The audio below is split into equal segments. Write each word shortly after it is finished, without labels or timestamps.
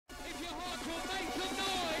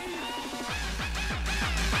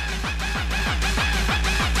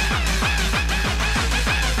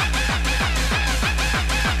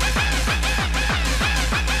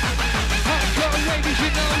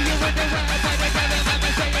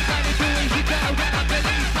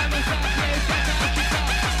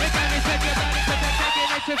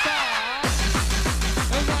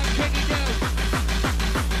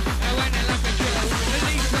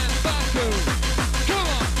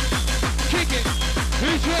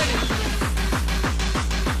Who's ready?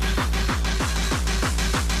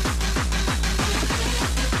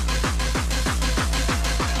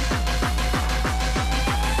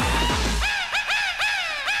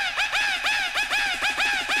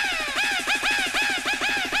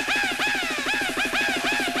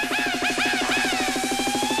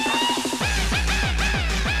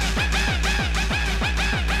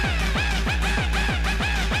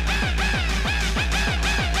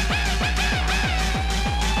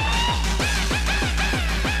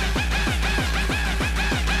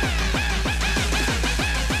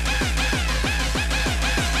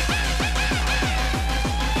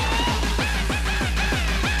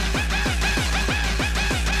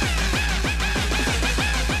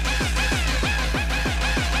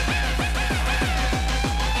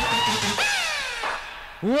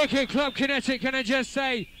 Wicked Club Kinetic, can I just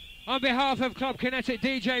say, on behalf of Club Kinetic,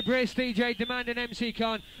 DJ Briss, DJ Demand and MC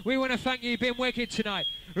Khan, we want to thank you, you've been wicked tonight.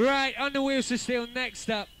 Right, on the wheels of steel, next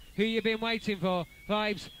up, who you've been waiting for,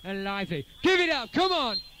 Vibes and Lively. Give it up, come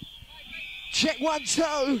on! Check 1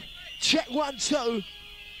 2, check 1 2.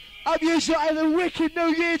 Hope you had a wicked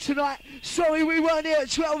new year tonight. Sorry we weren't here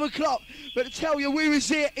at 12 o'clock, but to tell you, we was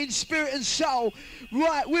here in spirit and soul.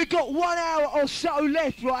 Right, we've got 1 hour or so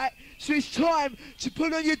left, right? So it's time to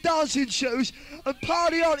put on your dancing shoes and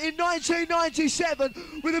party on in 1997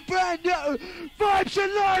 with a brand new Vibes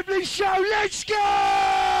and Lively show. Let's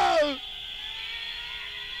go!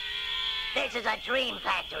 This is a dream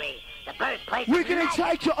factory. The birthplace. We're going to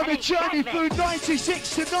take you on a journey through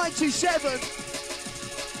 96 to 97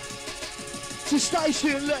 to Stacey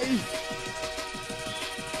and Lee.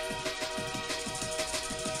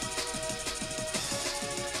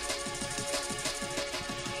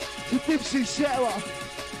 To Dipsy Sarah,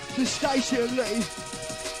 to Stacey and Lee.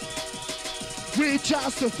 We're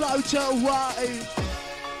just a float away.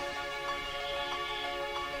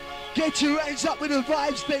 Get your hands up with the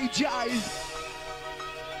vibes, DJ.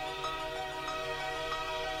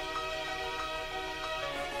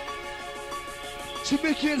 To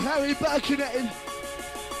Mickey and Harry Birkenhead.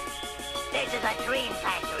 This is a dream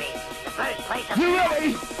factory. The birthplace of you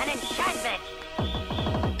ready? An enchantment.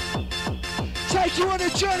 Take you on a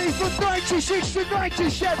journey from 96 to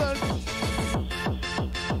 97.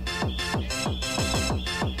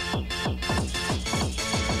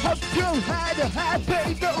 Hope you had a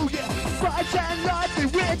happy new year. Vibes and Lively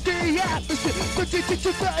with the atmosphere. Put it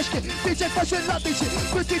to Virgin. DJ Vibes and Lively.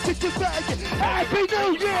 Put it to Virgin. Happy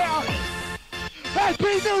New Year.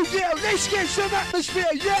 Happy New Year. Let's get some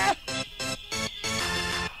atmosphere, yeah?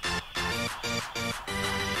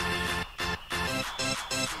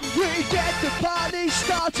 We get the party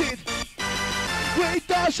started. We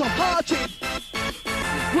dance so hearted.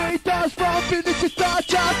 We dance from finish to start.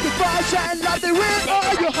 Just the vibes and Lively with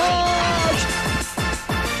all your heart.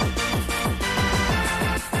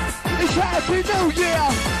 It's Happy New Year.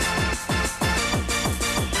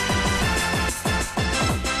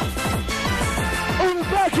 All the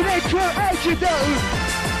back in their crew, as you do.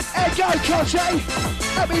 And go, Cossie.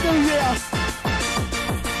 Happy New Year.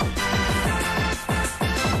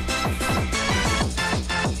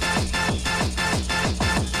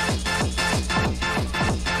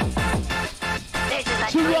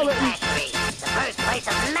 Factory, the birthplace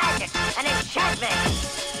of magic and enchantment.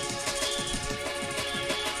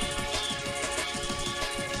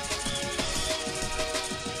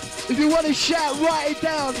 If you want to shout, write it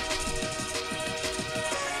down.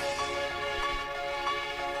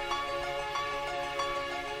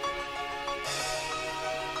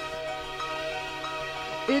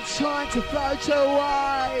 It's time to float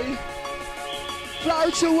away.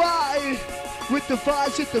 Float away. With the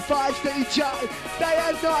vibes, DJ, day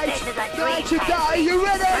and night, night to day, you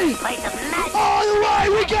ready? All the way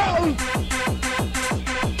we go!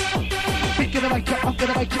 He's gonna make it, I'm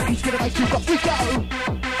gonna make it, he's gonna make it, but we go!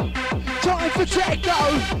 Time for techno,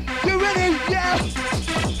 you ready? Yeah!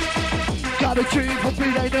 Got a dream of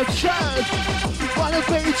being an absurd. Wanna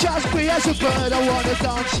be just free as a bird, I wanna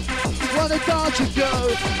dance with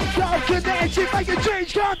you. Club Kinetic, make your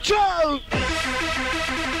dreams come true!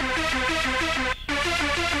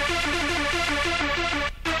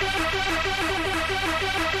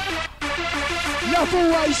 Love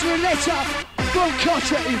always, Loretta from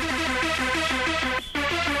Cotty.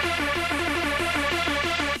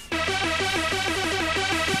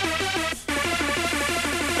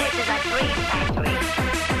 This is a dream factory.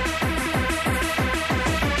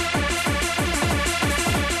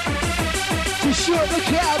 To shut the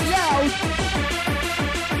crowd loud.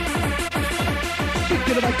 He's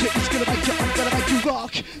gonna make it, I'm gonna make you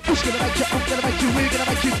rock. To Who's gonna make it? I'm gonna make you, we're gonna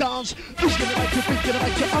make you dance. Who's gonna make you, who's gonna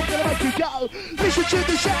make it? I'm gonna make you go. Listen to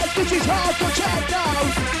the sound, this is hardcore techno.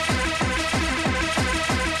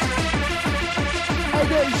 Hey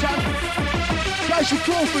there, son. Guys to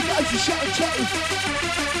Crawford, guys to Shadow Toe.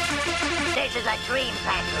 This is a dream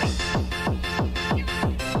factory.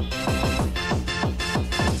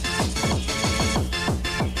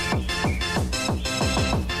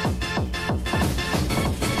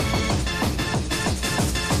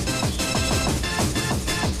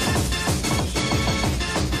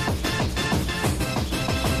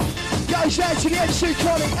 Goes out to the MC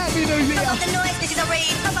Connie, Happy New Year. Pump up the noise, this is a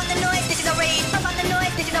raid. Pump up the noise, this is a raid. Pump up the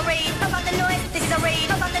noise, this is a raid. Pump up the noise, this is a raid.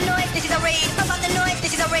 Pump up the noise, this is a raid. Pump up the noise,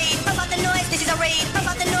 this is a raid. Pump up the noise, this is a raid. Pump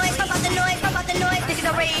up the noise, pump up the noise, pump up the noise, this is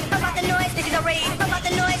a raid. Pump up the noise, this is a raid. Pump up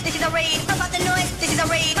the noise, this is a raid. Pump up the noise, this is a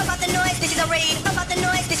raid. Pump up the noise, this is a raid. Pump up the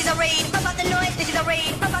noise, this is a raid. Pump up the noise, this is a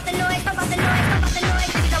raid. Pump up the noise, pump up the noise, pump up the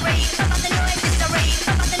noise, this is a raid. Pump up the noise, this is a raid.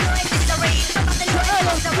 Pump up the noise, this is a raid. Pump up the noise, this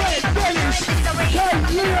is a raid. Pump up the noise, this is a raid. Pump up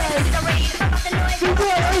the noise, this is a raid. Pump up the noise. The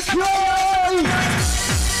world is closed!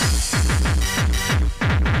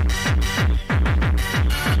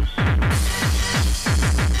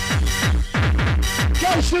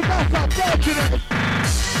 Goes to back up, working it!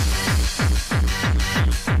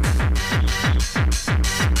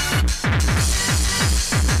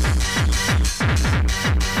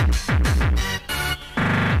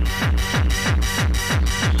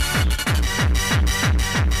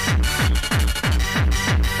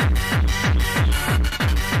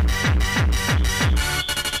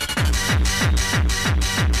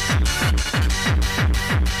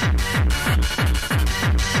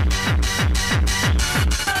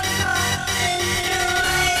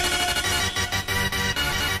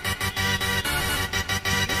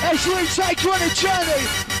 As we take you on a journey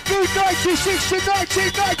through 96 to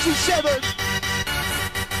 1997.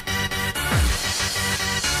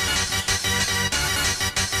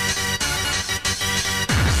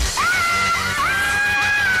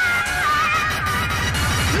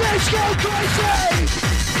 Let's go crazy!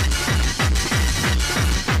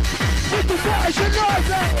 With the boys and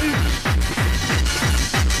lively!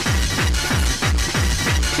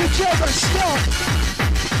 Together, stop!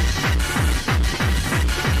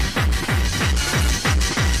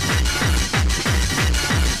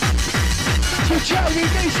 So Johnny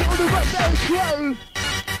needs it on the right down crew.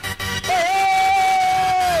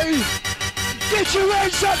 Hey! Get your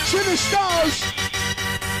hands up to the stars!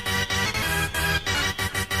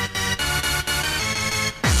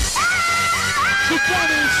 To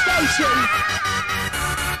Bonnie and Stacey.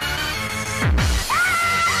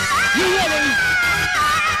 You ready?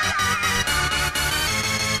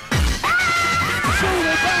 It's all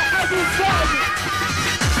about having fun.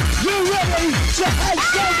 You ready to have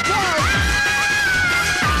some fun?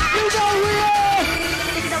 You know we are!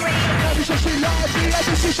 Every session lively,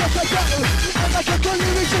 every session I go. I'm like a gun,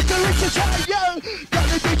 you just do it to try you.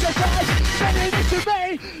 Gotta be just right, sending it to me.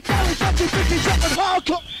 Now it's up to 50 drop and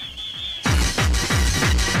hardcore.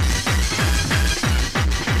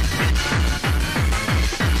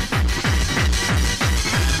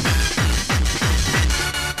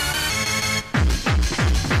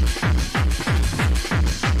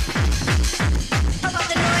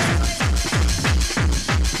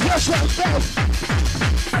 That's what I felt.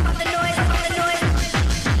 Pump up the noise, pump up the noise.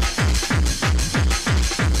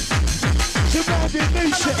 Demanding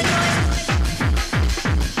music.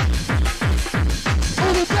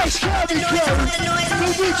 All the best Kirby crew. The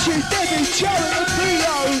Richie, Debbie, Jared and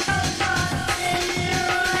Theo.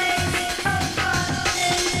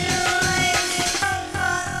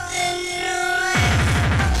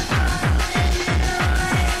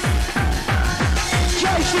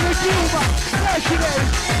 Jason and Gilbert, making it.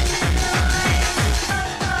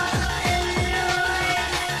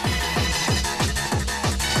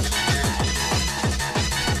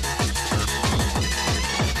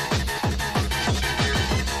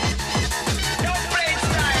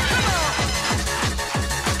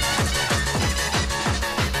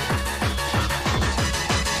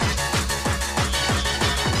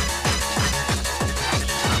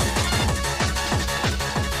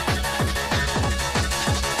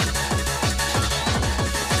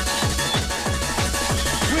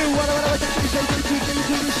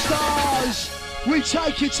 We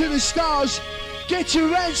take you to the stars. Get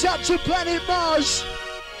your hands up to planet Mars.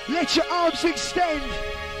 Let your arms extend.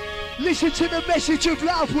 Listen to the message of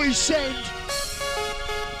love we send.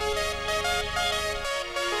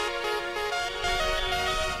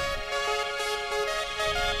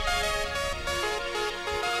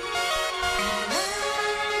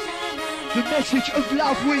 The message of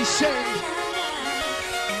love we send.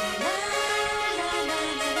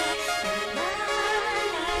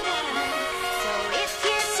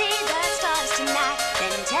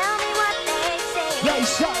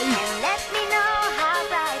 say. And let me know how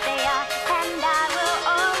bright they are, and I will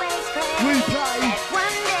always pray. We play. That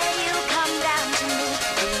one day you come down to me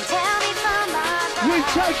and tell me from above. We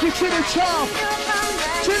take you to the top. You're from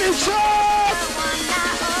To the top. the one I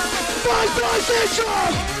always Boys, boys, to the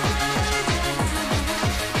top.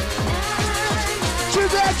 To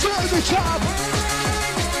the top.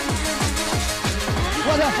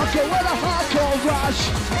 What a hardcore rush.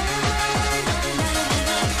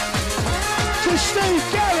 To Steve,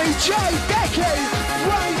 Gary, Jay, Becky,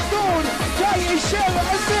 Wayne, Dawn, Katie, Sarah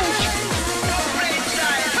and Nick.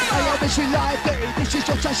 I am missing life, this is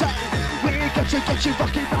what I say. We got to get you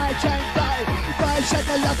fucking night and day. Boys said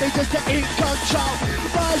the love is just in control.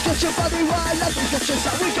 Boys got your body wild, love is got your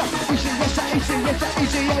soul. We got easy, yes,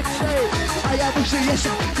 easy MC. I am easy, yes,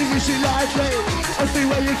 easy lively.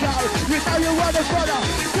 Everywhere you go, you know you want to follow.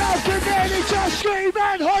 Now can nearly just scream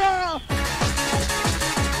and holler.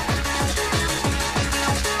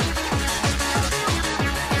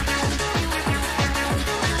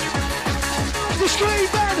 The scream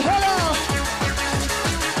and holler.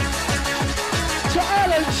 To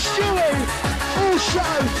Alan, Stewie, also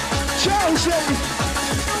Chelsea.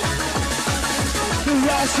 The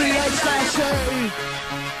Rusty Ecstasy.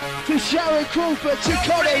 To Sharon Crawford, to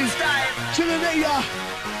Connie, to Anita.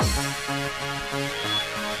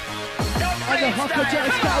 And the Hopper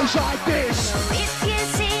just goes like this. If you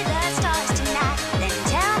see the stars tonight, then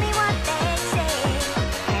tell me what they say.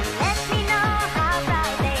 And let me know how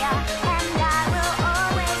bright they are, and I will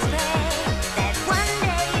always pray. That one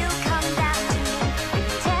day you come down to me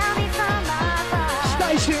and tell me from above.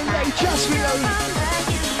 Stacey and Lee, just for You're you. from the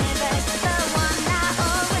universe, the one I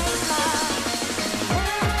always love.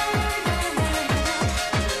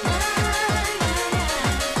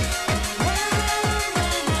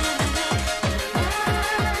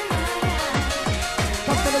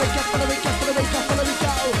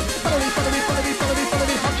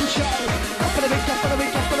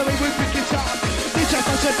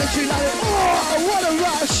 Oh, what a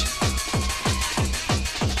rush!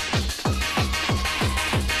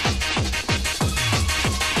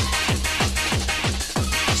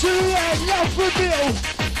 To the end, love reveal.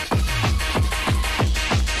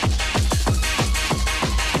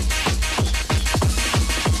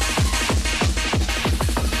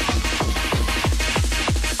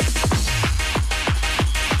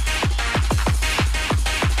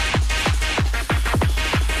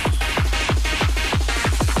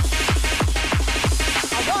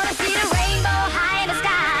 I wanna see the rainbow high in the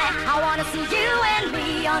sky. I wanna see you and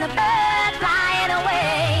me on a bird flying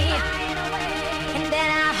away. And then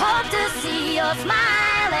I hope to see your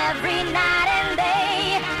smile every night and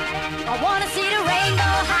day. I wanna see the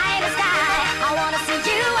rainbow high in the sky. I wanna see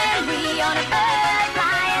you and me on a bird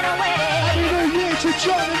flying away. Happy New Year to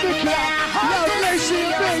John and And Nicola. I hope Love, to Lacey see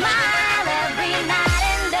and your Vince. smile every night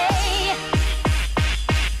and day.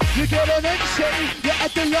 You got an MC, you're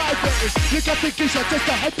at the library. You got the geezer just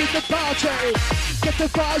to head in the party. Get the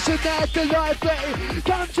vibes in there at the library.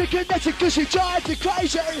 Come to Kinetic cause you drive you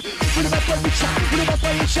crazy. What am I playing say? What am I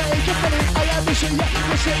playing say? You're funny, I am missing you.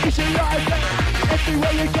 It's a library.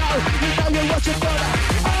 Everywhere you go, you know you want to follow.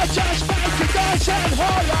 I just make you dance and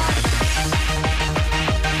holler.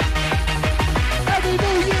 Every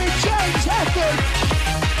New Year change happen.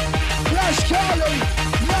 Plus Carly,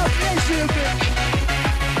 love Lacey and Vic.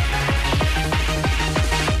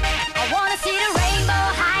 I wanna see the rainbow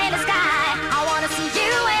high in the sky. I wanna see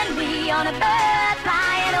you and me on a bird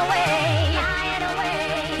flying away.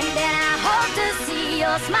 And then I hope to see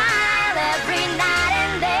your smile every night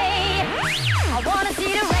and day. I wanna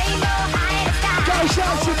see the rainbow high in the sky. Goes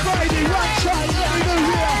out to Brady, one time, let me know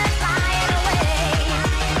here. Bird flying away.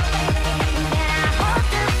 And then I hope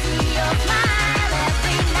to see your smile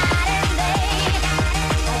every night and day.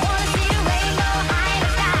 I wanna see the rainbow high in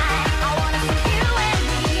the sky. I wanna see you and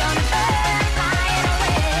me on a bird flying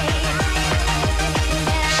away.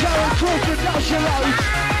 Sharon Crawford, that's your load.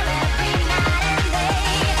 Smile every night and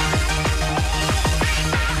day.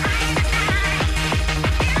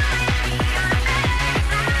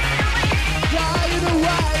 Flying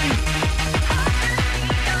away.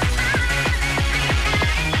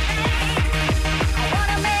 I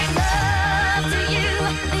wanna make love to you,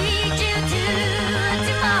 lead you to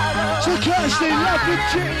tomorrow. To Kirsty, love and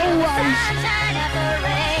chick always. Sunshine after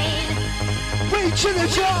rain. Reach to the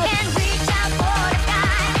top. Can reach out for the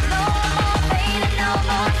sky. No more pain and no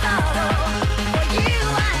more sorrow. For you,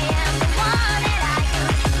 I am the one that I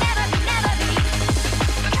could never be.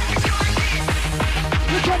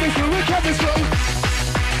 We're coming through, we're coming through.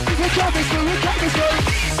 We're coming through, we're coming through.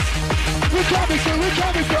 We're coming through, we're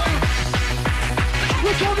coming through.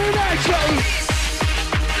 We're coming at you.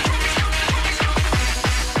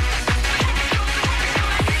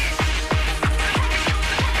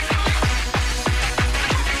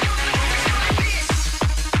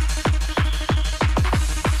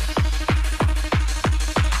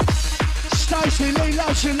 Lee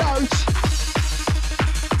loves you loads.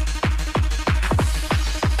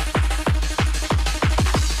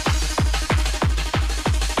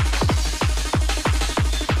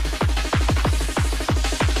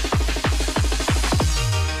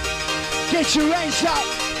 Get your hands up,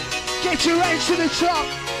 get your hands to the top.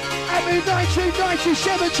 Happy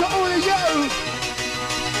 1997 to all of you.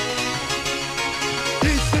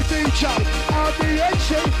 It's the DJ on the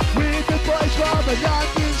MC with the boys from the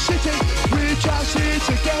London city. We're just here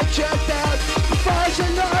to get you down. Fires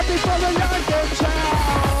and light for the London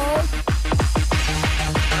town.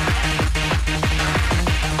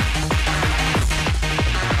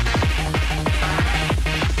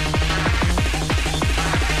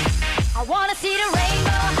 I wanna see the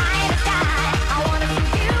rainbow high in the sky. I wanna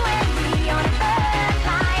see you and me on a bird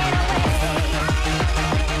flying away.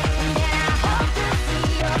 And then I hope to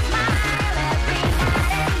see your smile every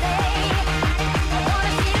night and day. I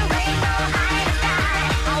wanna see the rainbow high in the sky.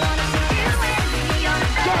 I wanna see you and me on a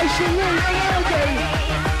bird Guys, you flying leave away. it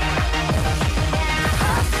And then I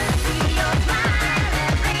hope to see your smile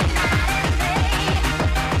every night and day.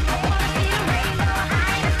 I wanna see the rainbow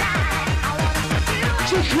high in the sky. I wanna see you and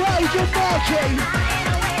to Craig and Marky.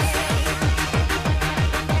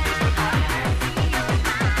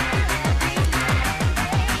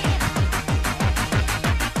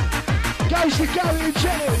 Goes to Gary and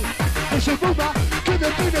Jenny. It's a rumor, gonna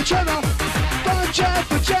be the tremor. Don't jump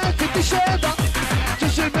for Jack in December.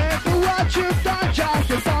 Just remember what you've done, Jack,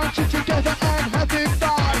 and bunch it together and having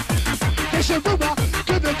fun. It's a rumor,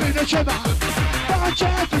 gonna be the tremor. Don't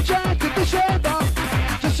jump for Jack in December.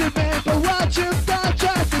 Just remember what you've done,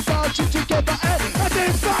 Jack, and bunch it together and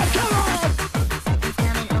having fun. Come on! Something's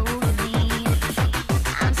coming over me.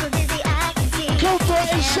 I'm so dizzy I can see. Comfort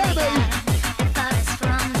and Sammy. The forest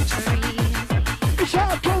from the trees. It's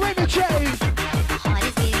hardcore energy. Heart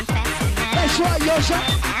is beating faster now. That's right, Yosa.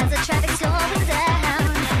 As the traffic's slowing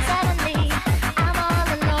down, suddenly I'm all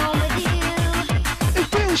alone with you. It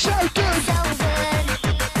feels so good. So good,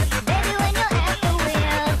 baby, when you're at the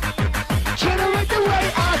wheel. Generate the way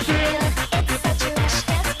I feel. It's such a rush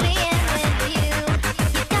just being with you.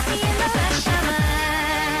 You got me in the rush hour.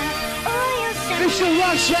 Oh, you send It's the me.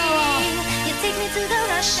 rush hour. You take me to the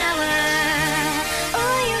rush hour.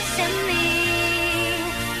 Oh, you send me.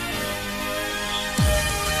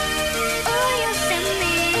 Oh, you send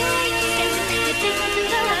me. You take me to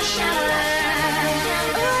the rush hour.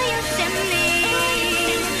 Oh, you send me.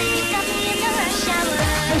 You got me in the rush hour.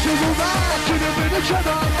 It's a rumor, gonna be the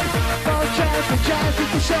tremor. Don't jump for Jack in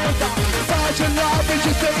December. Fight and love is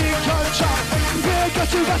just in control. We're got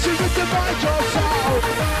to rush it with the mind or soul.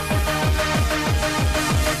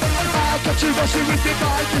 I got to rush it with the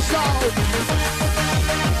mind or soul.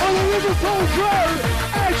 On the Liverpool crew,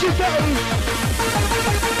 as you do.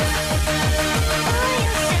 Oh,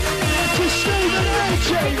 you send me. To Stephen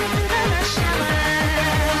Angie, To the rush hour.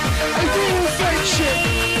 a real friendship,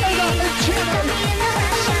 Ella and Jimmy. In the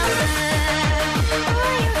rush hour.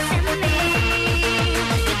 Oh, you send me.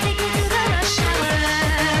 You take me to the rush hour.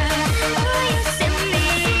 Oh, you send me.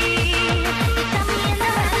 You got me in the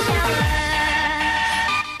rush hour.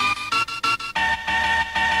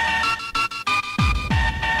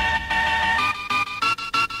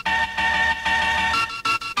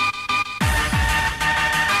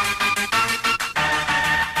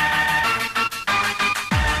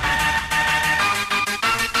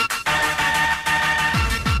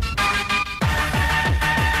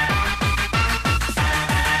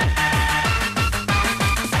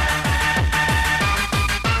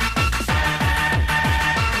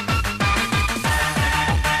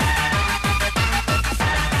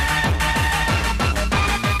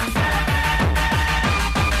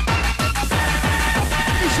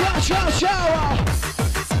 Rush hour.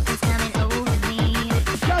 Something's coming over me.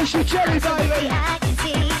 Goes to Jerry, baby. I can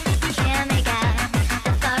see, can't make out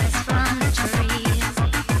the forest from the trees.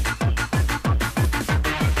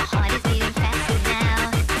 Heart is beating faster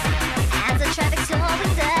now. As the traffic's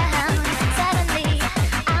slowing down, suddenly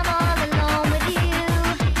I'm all alone with you.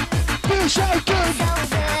 Feels so good. So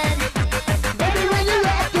good, Baby, when you're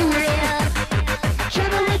at the wheel.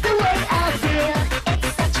 Generate the way I feel.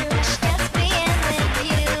 it's such a rush just being with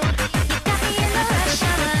you. You got me in the rush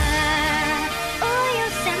hour. Oh, you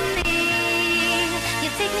send me. You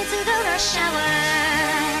take me to the rush hour.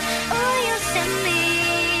 Oh, you send me.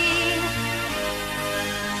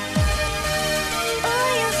 Oh,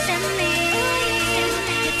 you send me.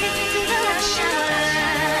 You take me to the rush hour.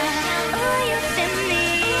 Oh, you send me.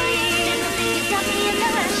 You got me in the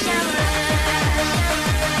rush hour.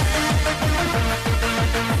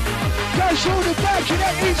 Goes all the back and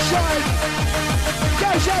that inside. Go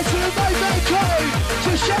Goes out to the main man crew,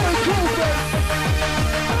 to Sharon Crawford.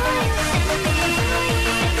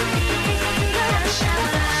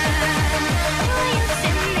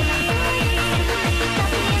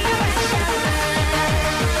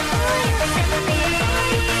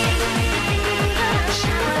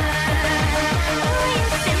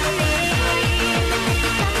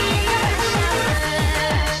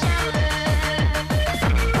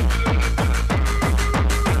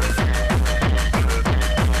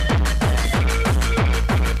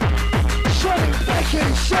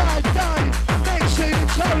 Shine down next to the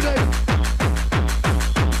Tony.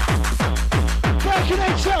 Breaking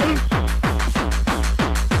it two.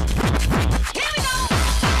 Here we go.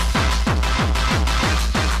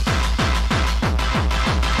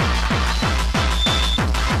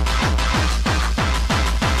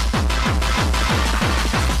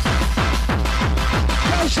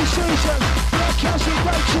 Goes to Susan, black cousin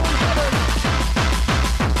Rachel and Helen.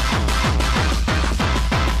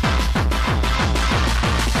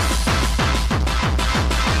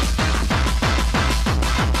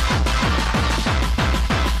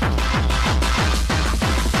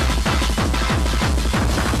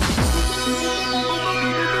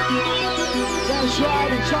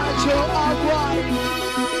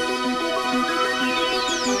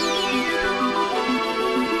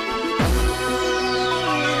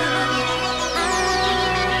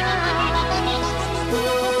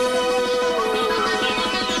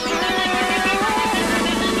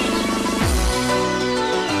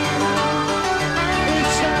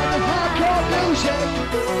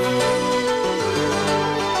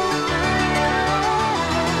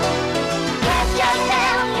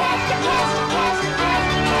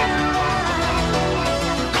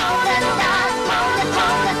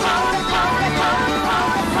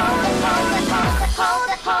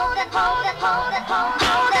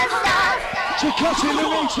 Cut in the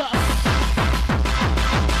water.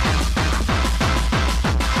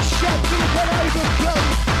 Shut to the head overflow.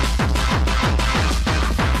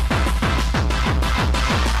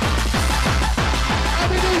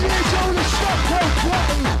 And in the years all the stock will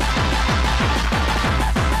flow.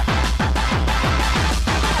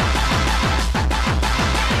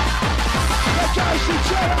 There goes the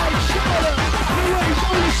Gerard Charlotte, Louise,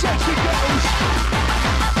 all the sexy girls.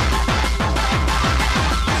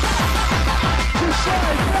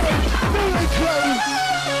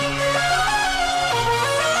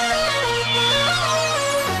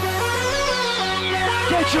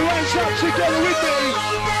 Get your hands up together with me.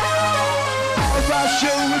 I'll rush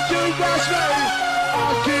you with you rush me.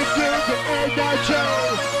 I'll give you the energy.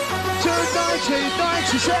 To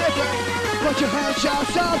 1997. Put your hands up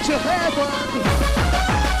to heaven.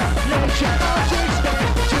 Let your heart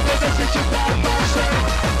extend to the message of that person.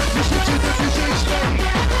 Listen to the music speak.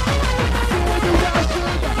 Feel the rise to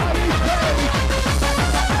the highest page.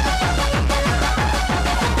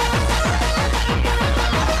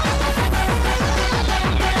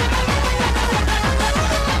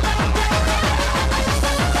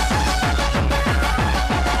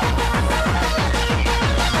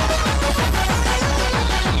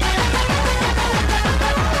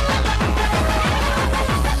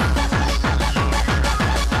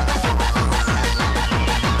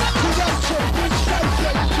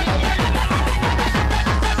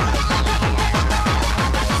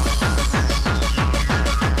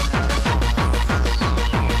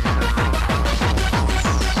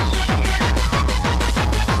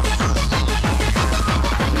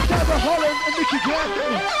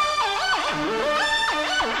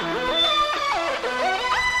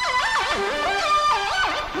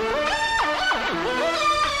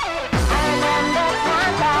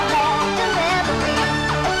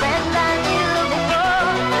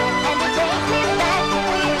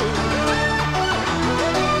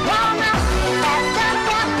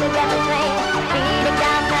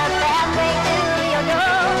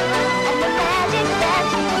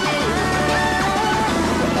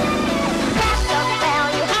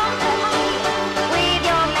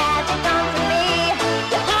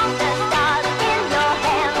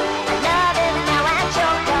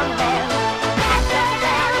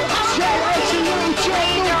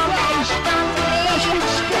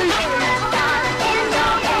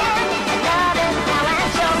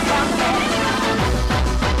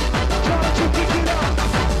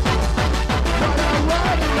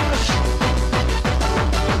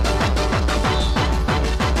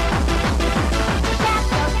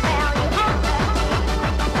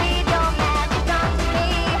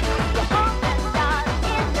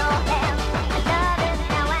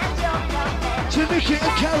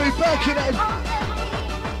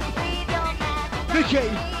 Vicky.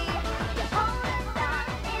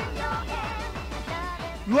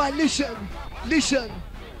 Right, listen.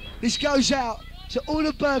 This goes out to all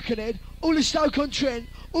of Birkenhead, all of Stoke-on-Trent,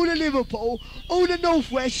 all of Liverpool, all the North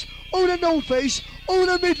West, all the North East, all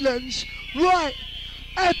the Midlands. Right,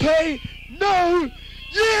 Happy New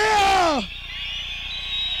Year!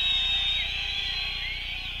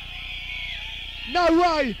 No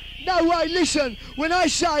way, listen, when I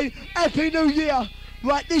say Happy New Year,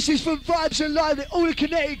 right, this is from Vibes and Lively, all the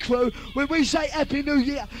Kinetic crew, when we say Happy New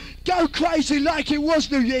Year, go crazy like it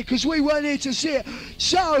was New Year, because we weren't here to see it.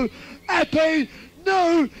 So, Happy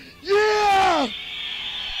New Year!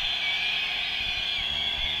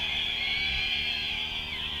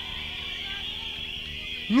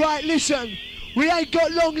 Right, listen, we ain't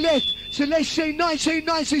got long left, so let's see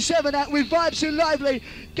 1997 out with Vibes and Lively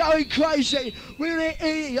going crazy. We're going to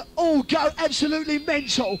hear you all go absolutely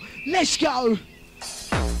mental. Let's go.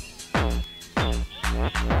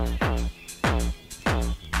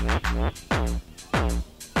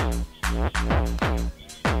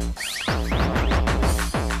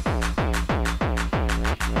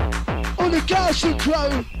 On the Garson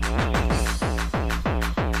crew.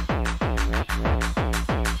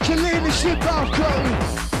 To lead the slip-off crew.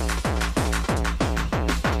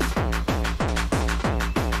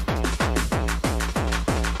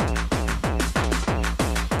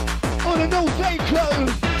 On the North End crew.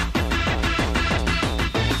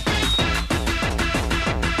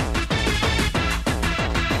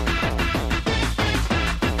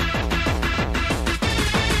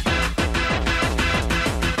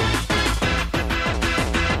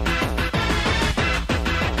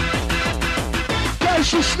 Goes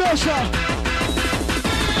to Snozzer.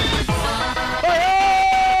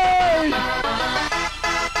 Hey!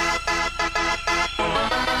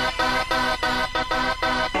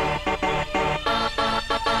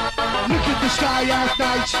 Look at the sky at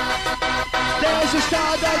night. There's a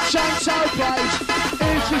star that shines so bright.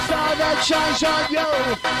 It's the star that shines on you.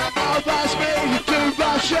 I'll pass me to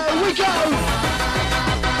Russia. We go.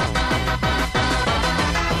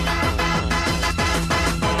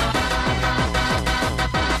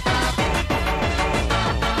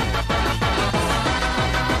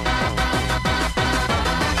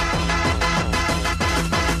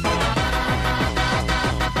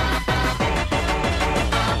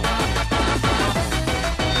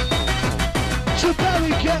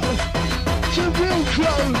 To real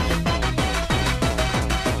crow.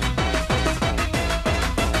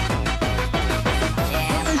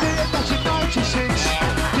 That's in 96.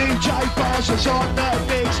 DJ Bars was on their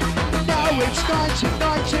mix. Now it's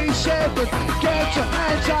 1997. Get your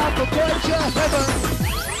hands up and put to heaven.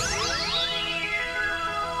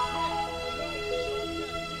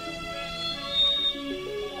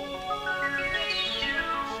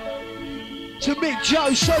 To Mick,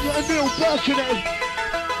 Joe, Sonia and Neil Birkenhead.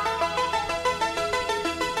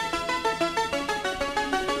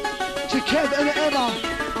 To Kev and Emma.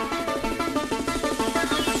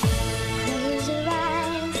 Close your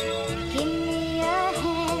eyes, give me your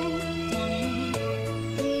hand.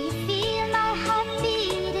 Do you feel my heart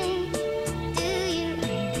beating? Do you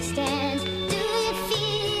understand? Do you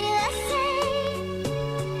feel the same?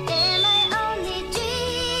 Am I only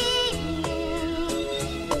dreaming?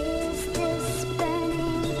 Is this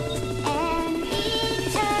burning and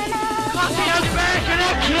eternal? Nothing back in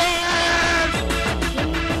a club!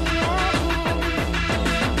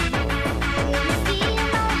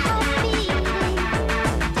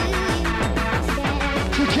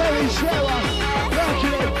 Kerry Schweller,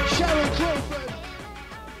 Mercury, Sharon Crawford.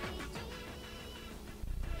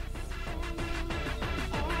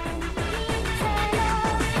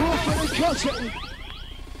 Crawford and Cotton.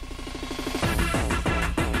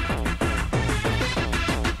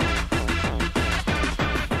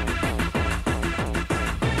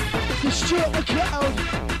 To Stuart McLeod.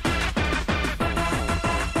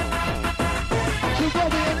 To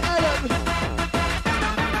Robbie and Ellen.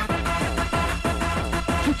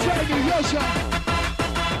 Jamie Rosa,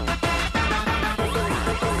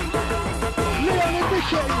 Leon and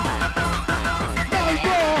Mickey,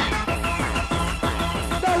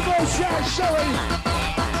 no more sound, sorry.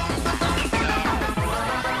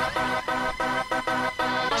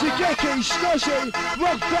 Tegeki, Snozzy,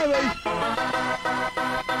 Rock Berry,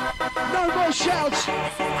 no more shouts.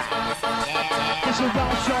 It's a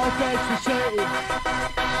rush of ecstasy.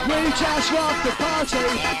 We just rock the party.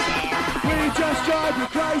 We just drive you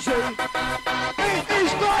crazy. It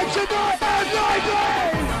is Vibes Tonight and Lively!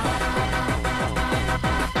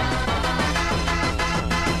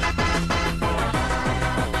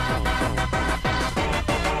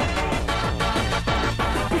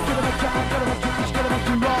 We're gonna make it, I'm gonna make it, it's gonna make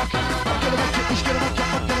you rock. I'm gonna make it, it's gonna make it,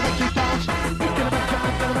 I'm gonna make you dance. We're gonna make it,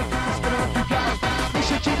 I'm gonna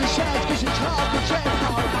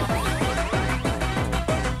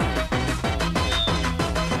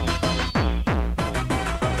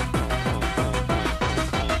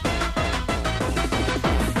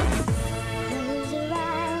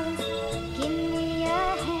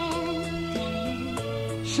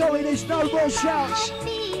Sorry, there's no more shouts.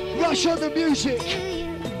 Rush on the music. Do you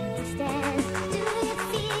understand? Do you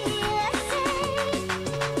feel safe?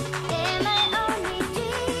 Am I only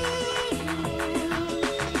dreaming?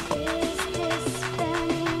 Is this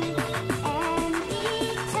burning an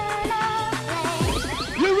eternal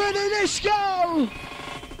flame? You ready? Let's go.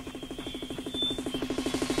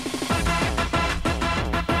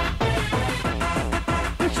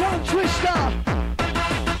 The tongue twister.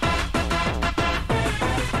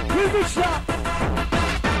 We mix up.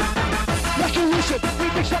 Like a wizard, we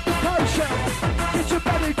mix up the potion. Get your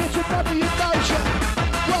body in motion.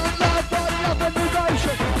 One love and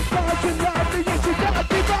devotion. Fight and love, and yes, you got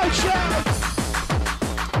devotion.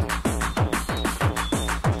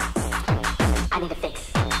 I need a fix.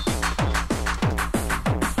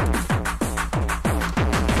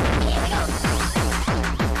 Here we go.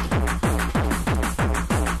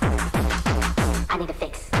 I need a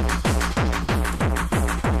fix.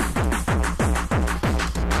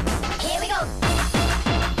 Here we go.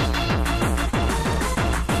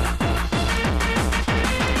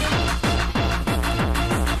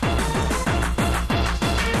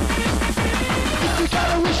 If you got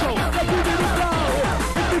a whistle, then give it a blow.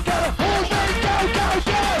 If you got a hold, then go, go,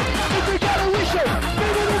 go. If you got a whistle,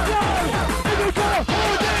 give it a blow. If you got a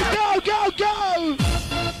hold, then go, go, go.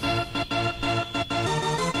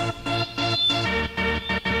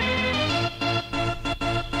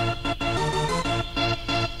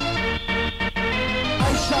 I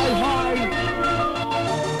say hi.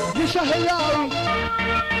 You say hello.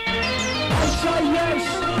 I say yes.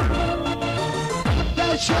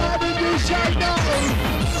 That's right, and you say no.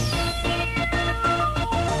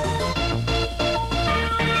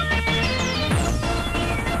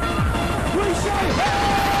 We say hey.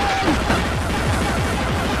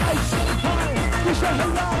 I say hi. You say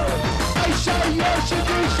hello. I say yes, and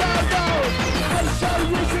you say no. I say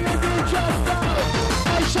yes, and you just no.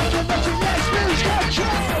 I say connection, yes, lose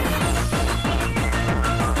control.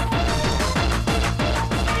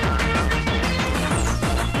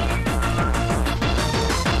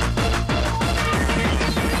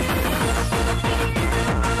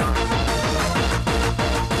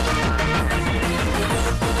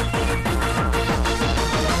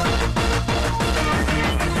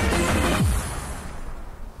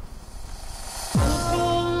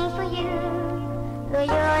 Waiting for you, though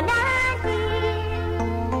you're not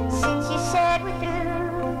here. Since you said we're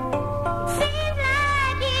through, seems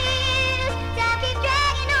like years. Time keeps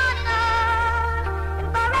dragging on and on, and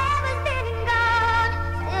forever's been and gone.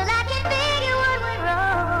 Still I can figure what went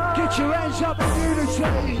wrong. Get your hands up in unity.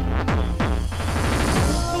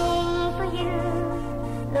 Waiting for you,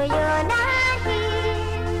 though you're not here.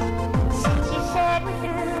 Since you said we're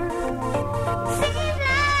through, seems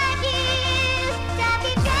like years. Time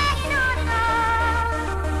keeps dragging on and on,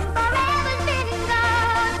 forever's been and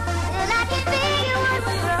gone. Still I can figure what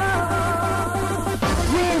went wrong.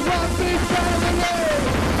 We're one big family.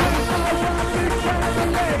 We're one big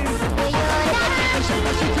family. Though you're not I say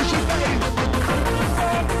yes, and you say no.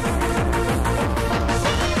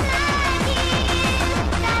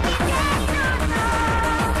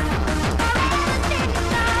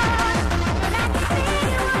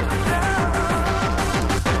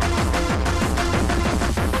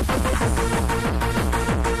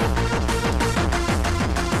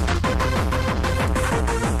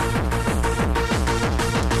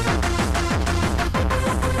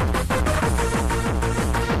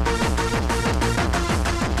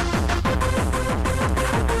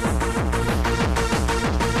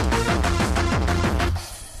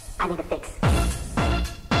 I need a fix.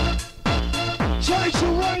 Try to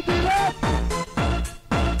wind it up.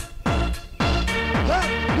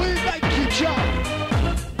 We make you jump.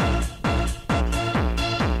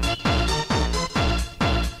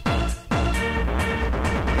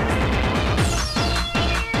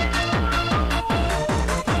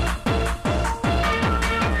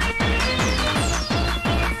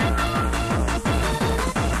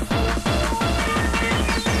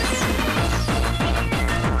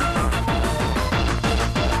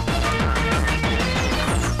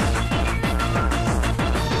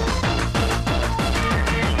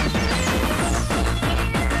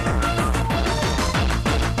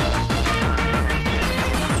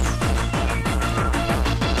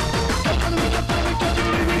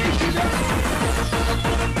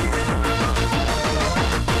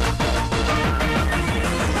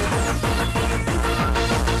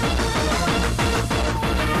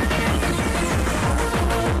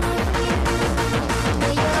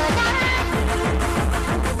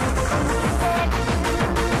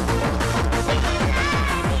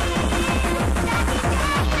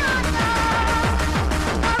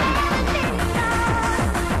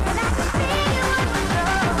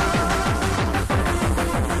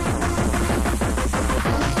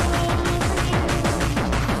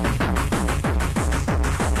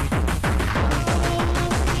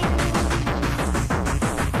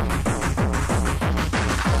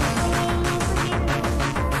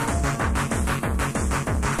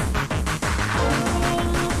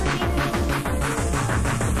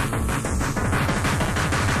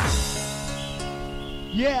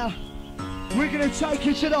 gonna take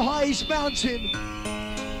you to the highest mountain.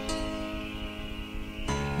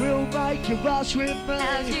 We'll make you rush with me.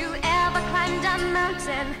 Have you ever climbed a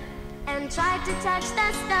mountain and tried to touch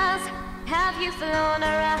the stars? Have you flown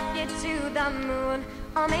a rocket to the moon,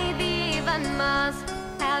 or maybe even Mars?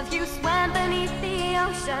 Have you swam beneath the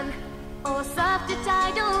ocean, or surfed a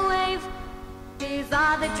tidal wave? These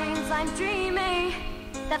are the dreams I'm dreaming,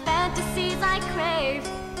 the fantasies I crave.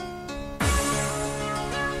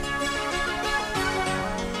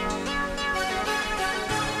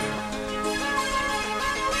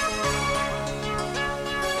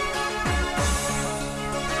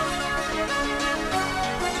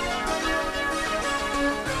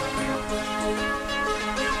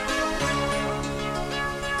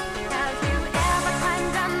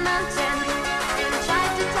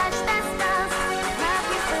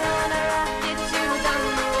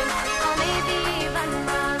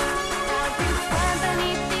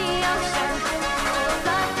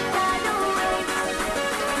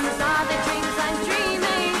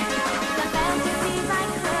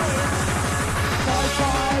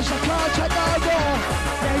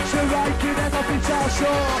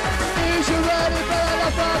 Is you ready for the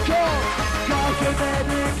fuck-up?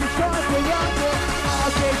 Kinetic is time to rumble.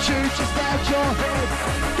 I'll get you to snatch your head.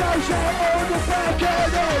 Goes out on the back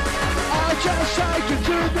of it. I'll just take you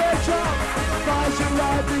to the top. Rising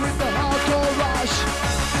lively with the hardcore rush.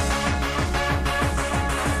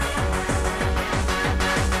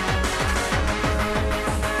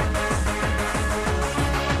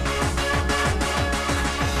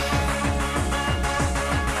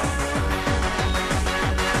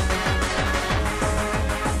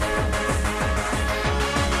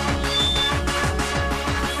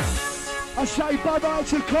 I say bye-bye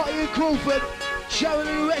to Cotty and Crawford. Sharon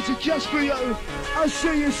and Loretta just for you. I'll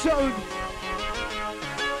see you soon.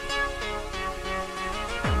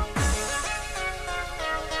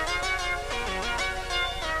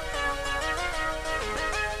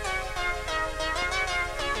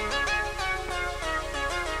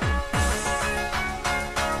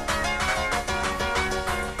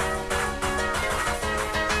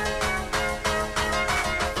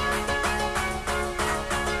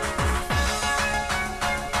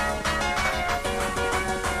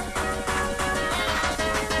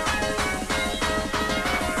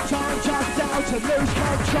 To lose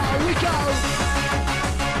control, we go.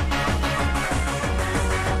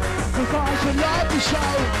 Provides a lively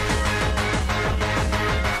show.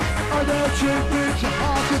 On the tribute to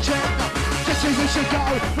architect. Just as it should go,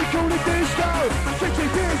 we call it disco. 50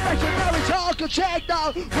 years later, now it's architect now.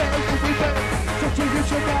 Where could we be? 50 years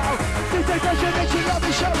from now. This day doesn't let you love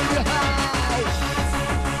me, showing you how.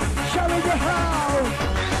 Showing you how.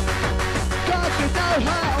 God, you know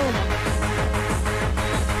how.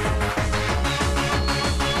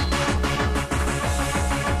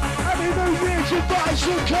 Advice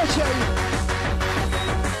from Cutty.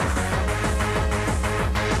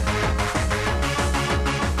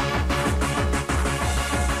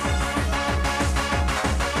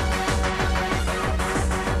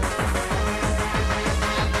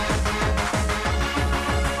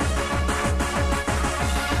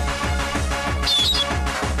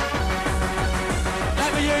 Let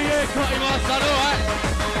me hear you, Cutty, my son, alright?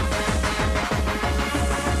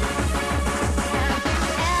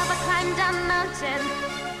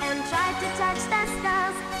 And tried to touch the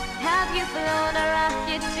stars. Have you flown a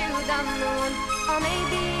rocket to the moon, or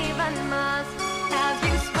maybe even Mars? Have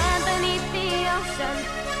you swam beneath the ocean,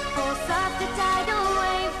 or surfed a tidal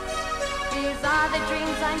wave? These are the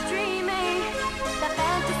dreams I'm dreaming, the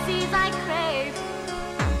fantasies I crave.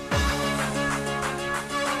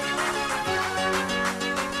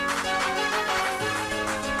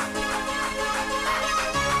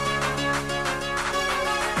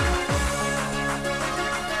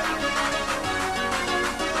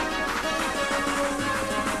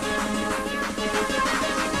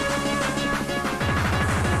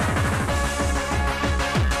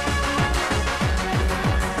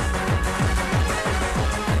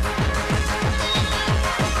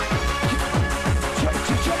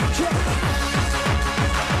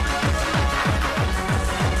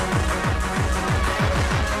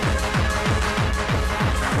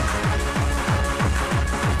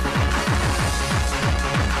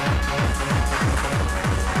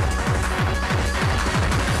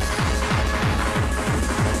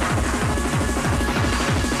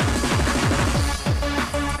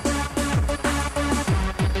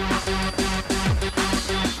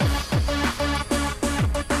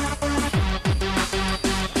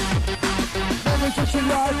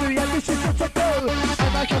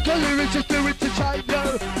 like I've got lyrics just to entertain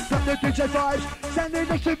you. From the DJ vibes, standing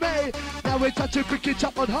next to me. Now we're time to pick it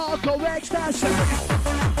up on hardcore ecstasy.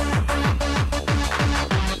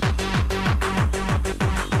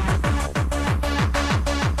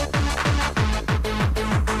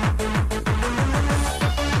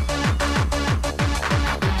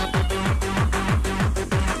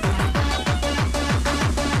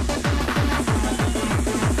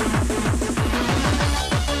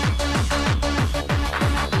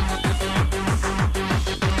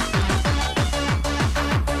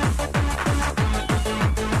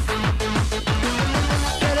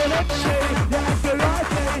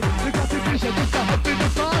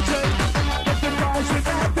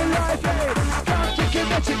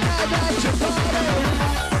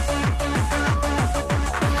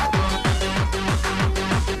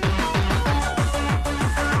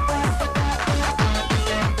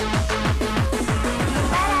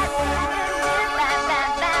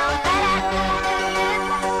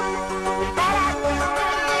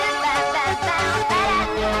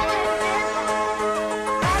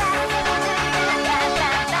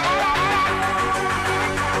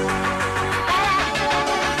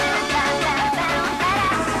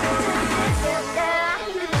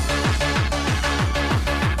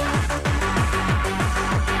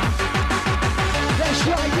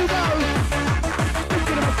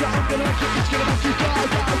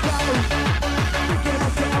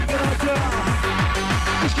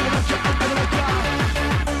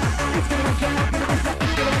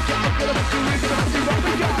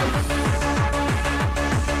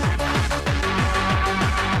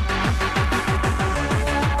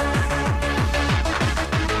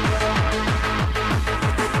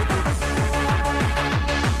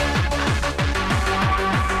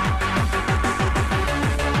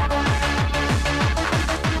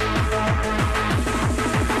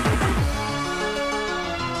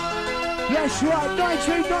 That's right,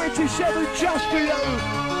 1997 just for you.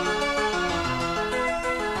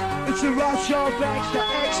 It's a rush of extra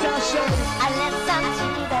ecstasy. I listen to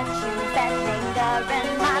the tunes that linger in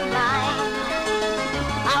my mind.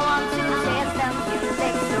 I want to hear some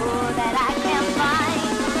music so that I can find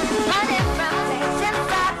a different place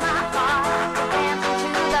inside my heart. Dancing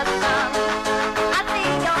to the sun, I see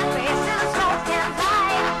your face is smoking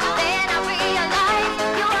light. Then I realize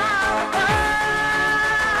you are the one.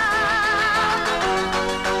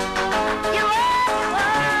 You are the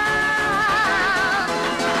one.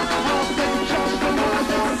 Just the one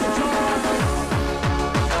at a time.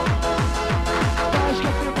 Guys,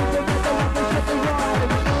 get the rhythm and the one that's at the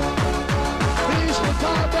rhyme. He's the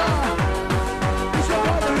father. He's the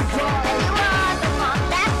mother who cries. You are the one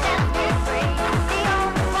that sets me free, the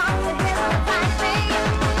only one to hear the find me.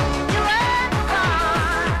 You are the one.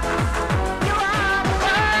 You are the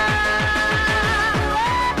one.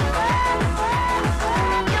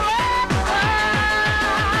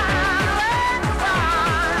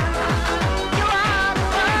 You are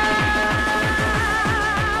the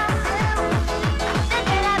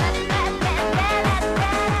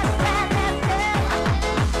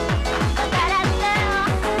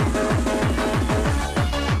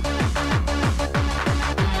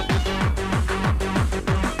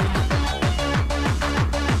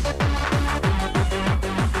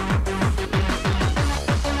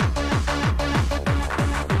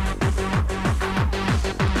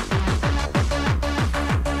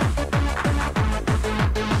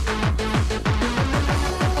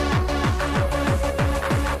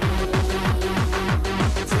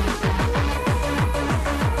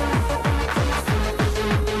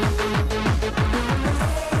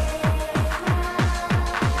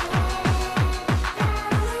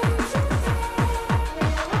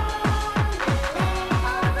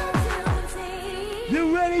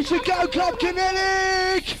You ready to go, Club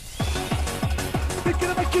Kinetic? We're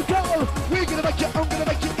gonna make you go. We're gonna make you. I'm gonna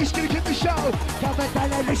make you. It's gonna keep the show. Come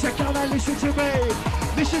and listen to me.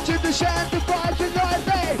 Listen to the sound, the vibes, and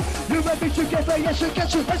lively. You and me together, yes, and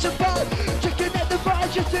get your hands above. Checking out the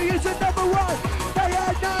vibes, you see it's a number one. They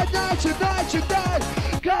are night tonight.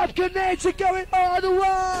 Club Kinetic going all the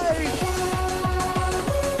way.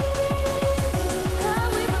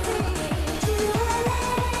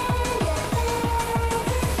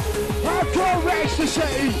 Hardcore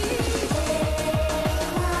ecstasy.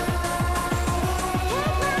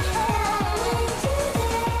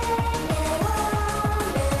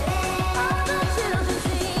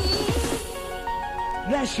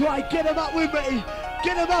 That's right, get them up with me.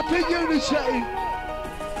 Get them up in unity.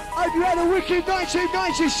 I've had a wicked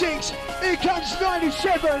 1996. Here comes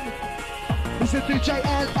 97. It's the DJ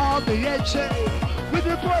and on the NT. with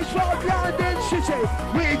the boys from London City.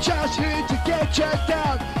 We're just here to get you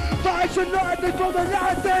down. Vibes and lightning for the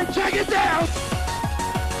London, take it down.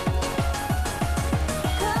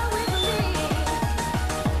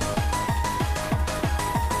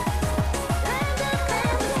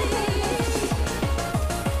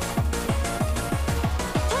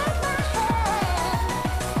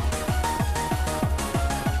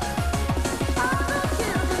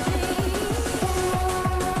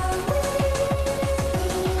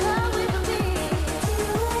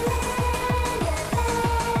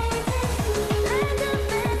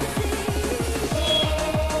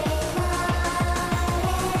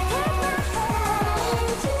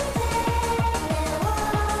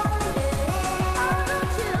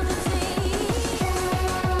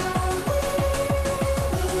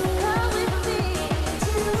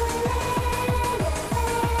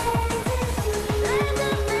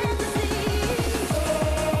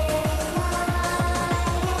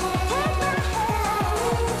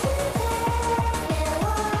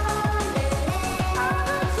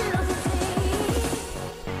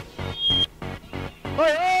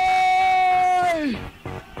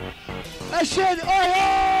 I said, oi,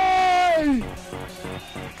 oi!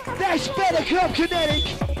 That's better, Club Kinetic!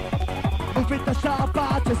 Moving the sound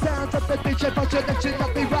bar, the sounds of the DJ, but you're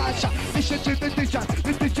not me rush. Listen to the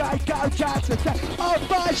DJ go Jackson, say, oh,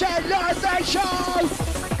 boys and Lord Nation!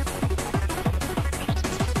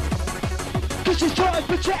 Cause it's time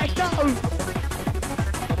for techno!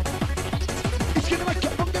 It's gonna make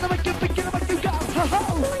it, I'm gonna make it, we're gonna make you go,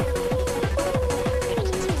 ho-ho!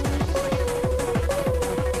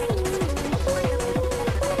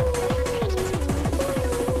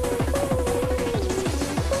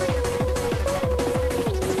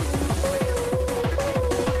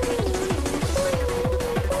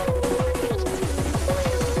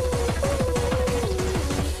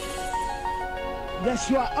 That's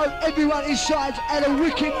right, oh, everyone inside had a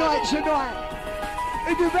wicked night tonight.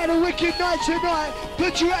 If you've had a wicked night tonight,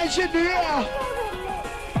 put your hands in the air.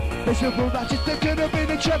 There's a romantic, they're gonna be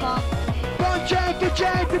the tremor. From Jan to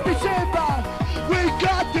December, we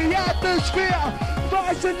got the atmosphere.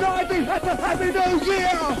 Vibes and lively, happy new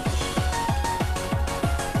year.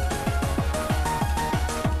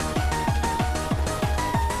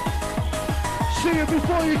 See you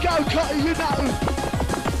before you go, Cotty, you know.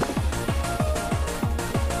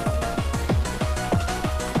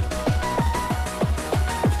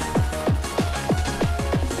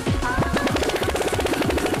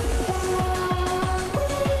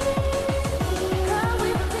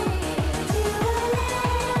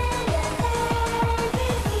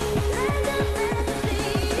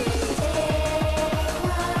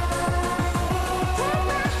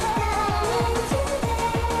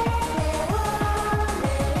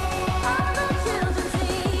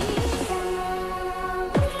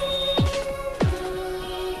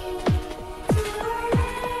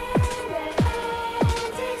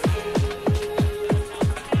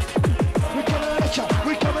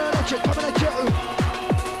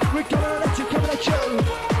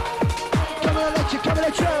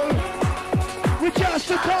 We're just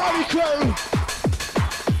a party crew.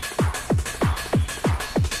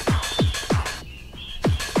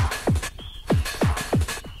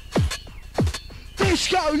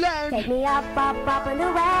 Disco land. Take me up and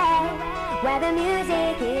away, where the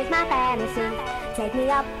music is my fantasy. Take me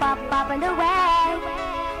up and away,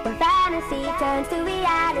 where fantasy turns to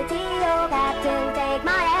reality. Oh, Captain, take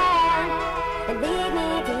my hand and lead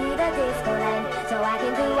me to the disco land, so I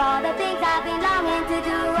can do all the things I've been longing to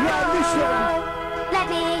do. Now listen. Let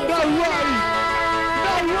me No way!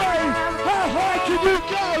 No way! How high can you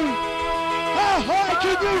go? How high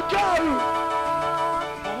can you go?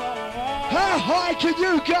 How high can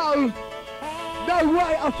you go? No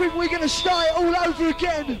way, I think we're going to start it all over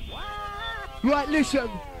again. Right, listen.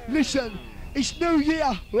 It's New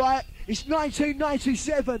Year, right? It's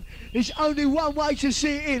 1997. There's only one way to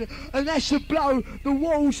see it in, and that's to blow the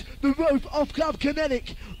walls, the roof off Club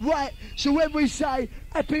Kinetic. Right, so when we say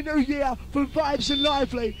Happy New Year from Vibes and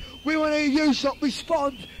Lively, we want to hear you stop,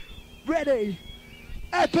 respond. Ready?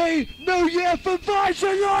 Happy New Year from Vibes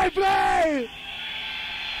and Lively!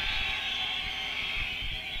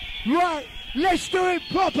 Right, let's do it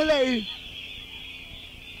properly.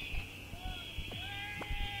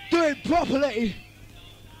 Do it properly.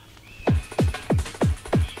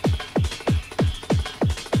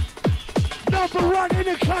 Number one in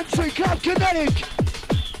the country, Club Kinetic.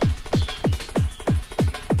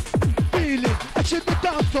 Feeling, that's in the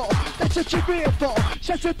dance floor, that's what you're here for.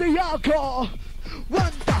 That's at the hardcore.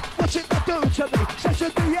 Wonder, what's it gonna do to me? That's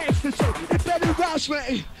at the ecstasy, it better rouse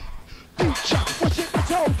me. Future, what's it gonna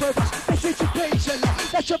told for us. Listen to peace and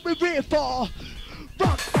love, that's what we're here for.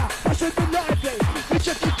 Rock that, that's what we're lively. We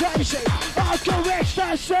just get crazy, I'll go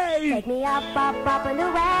ecstasy. Take me up and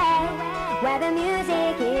away, where the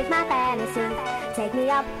music is my fantasy. Take me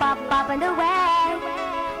up and away,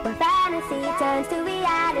 where fantasy turns to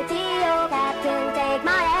reality. Oh, Captain, take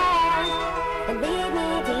my hand and lead me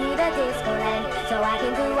to the disco land, so I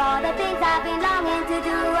can do all the things I've been longing to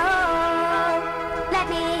do. Oh, let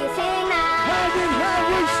me sing now. Hand in hand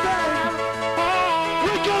we stand. Hey,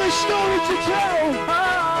 We've got a story to tell.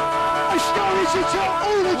 A story to tell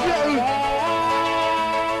all of you.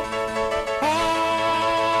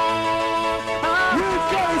 We've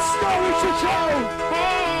got a story to tell.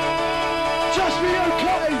 Just be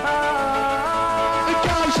okay. It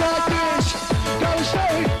goes like this. Got a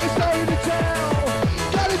story to tell.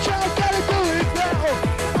 Gotta tell, gotta do it now.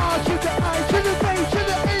 R to the A, to the B, to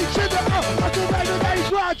the E, to the O. I can make the days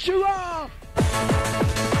what you are.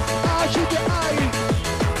 R to the A,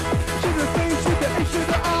 to the B, to the E, to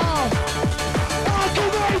the R. I can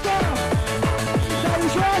make that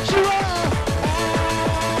is what you are.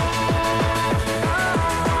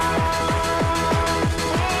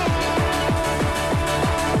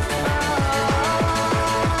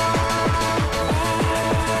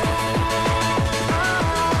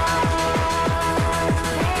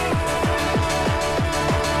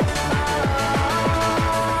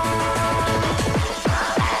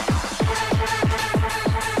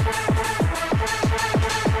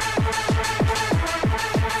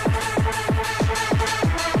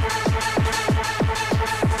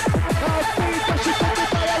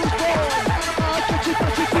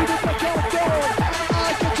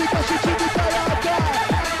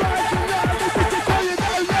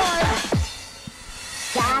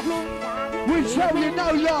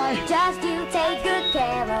 No lie. Just you take good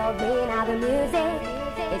care of me. Now the music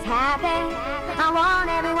is happy. I want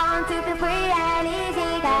everyone to feel free and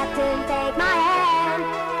easy. Captain, take my hand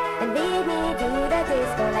and lead me to the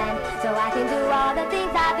disco land, so I can do all the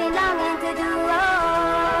things I've been longing to do.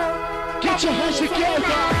 Oh, get your hands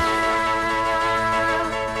together.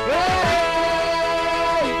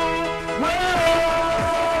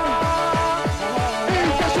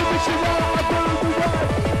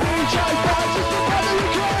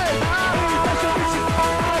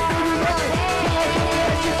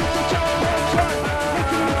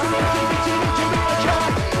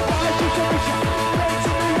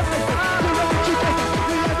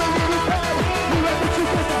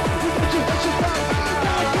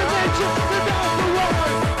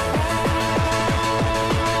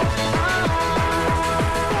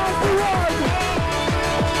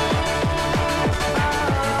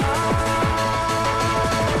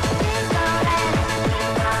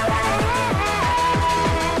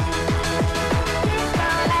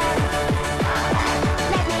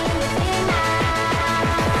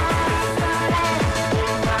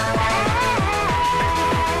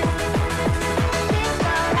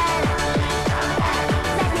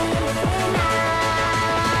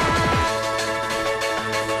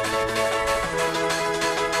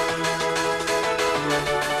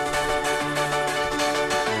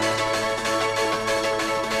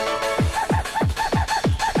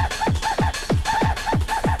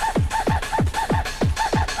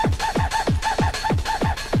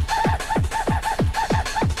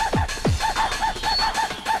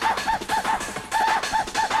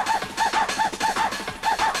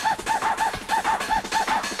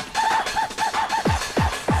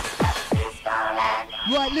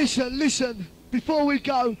 Listen, before we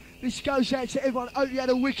go, this goes out to everyone. Hope you had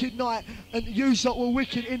a wicked night and you lot were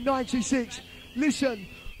wicked in 96. Listen,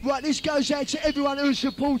 right, this goes out to everyone who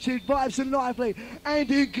supported Vibes and Lively,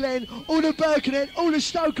 Andy and Glenn, all the Birkenhead, all the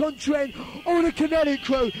Stoke-on-Trent, all the Kinetic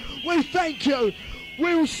crew. We thank you.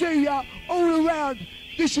 We will see you all around.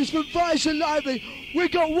 This is from Vibes and Lively. We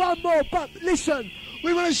got one more, but listen,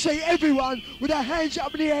 we want to see everyone with their hands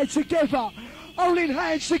up in the air together, holding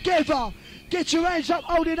hands together. Get your hands up,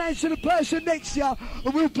 holding hands to the person next to you,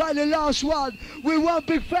 and we'll play the last one. We're one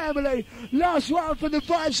big family. Last one for the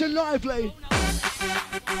Vibes and Lively.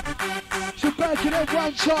 So back it up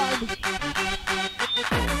one time.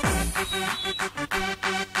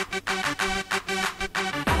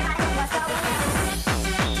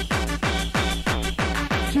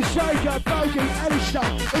 To Sega, Bogey, Alistair,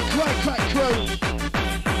 and Crack Crew.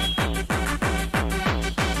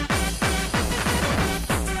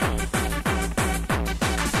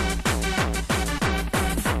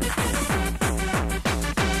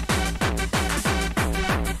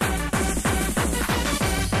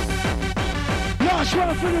 Last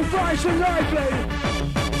one for the Vibes and Lively.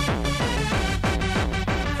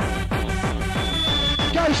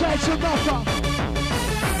 Goes out to Muffa.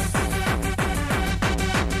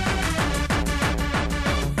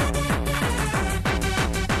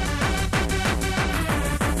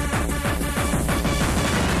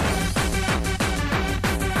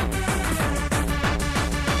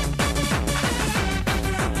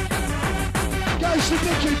 Goes to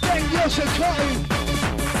Nicky, Ben, Yossa, Cotton.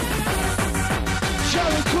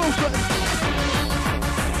 Sharon Crawford.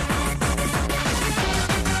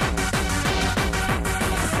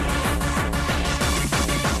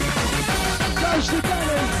 Goes to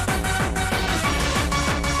Danny.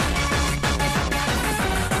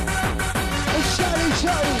 And Sally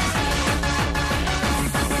Joe.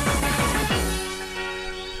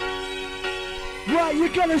 Right, you're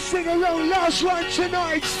gonna sing along, last one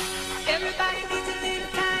tonight. Everybody needs a little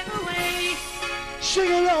time away.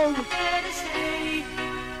 Sing along. Better stay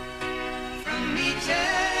from each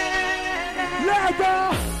other.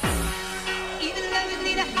 Louder. Even lovers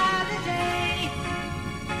need a holiday.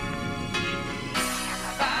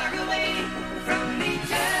 Far away from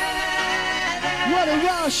each other. What a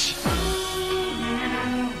rush.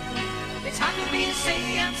 It's hard for me to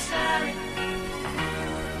say I'm sorry.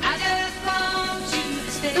 I just want you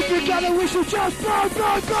to stay. If you got a whistle, just blow,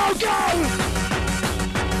 blow, blow, go!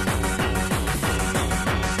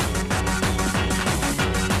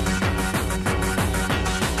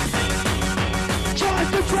 Time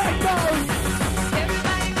to break down!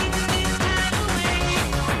 Everybody needs a little time away.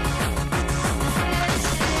 Better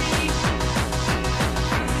stay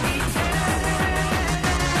from each other.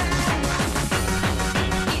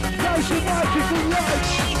 Goes to Mikey from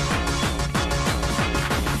Lights.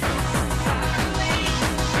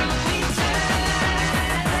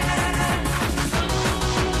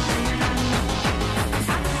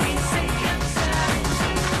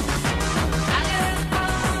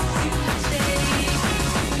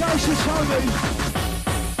 Goes to Tony.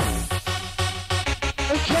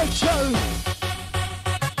 And Kento.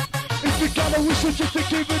 If you got a whistle, just to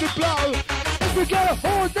give it a blow. If you got a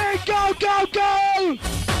horn, then go, go, go!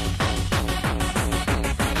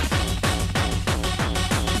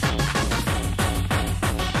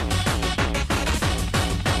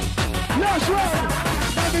 Last one!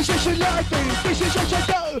 My musician like me, this is what I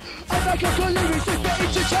do. I make a good lyrics just to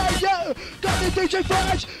entertain you. Got the DJ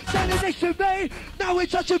vibes standing next to me. Now we're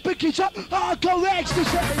touching big up, hardcore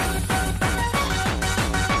ecstasy.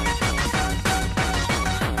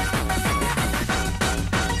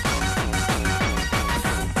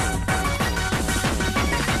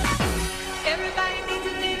 Everybody needs a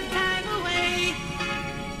little time away.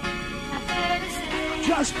 I better stay.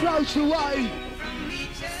 Just floats away.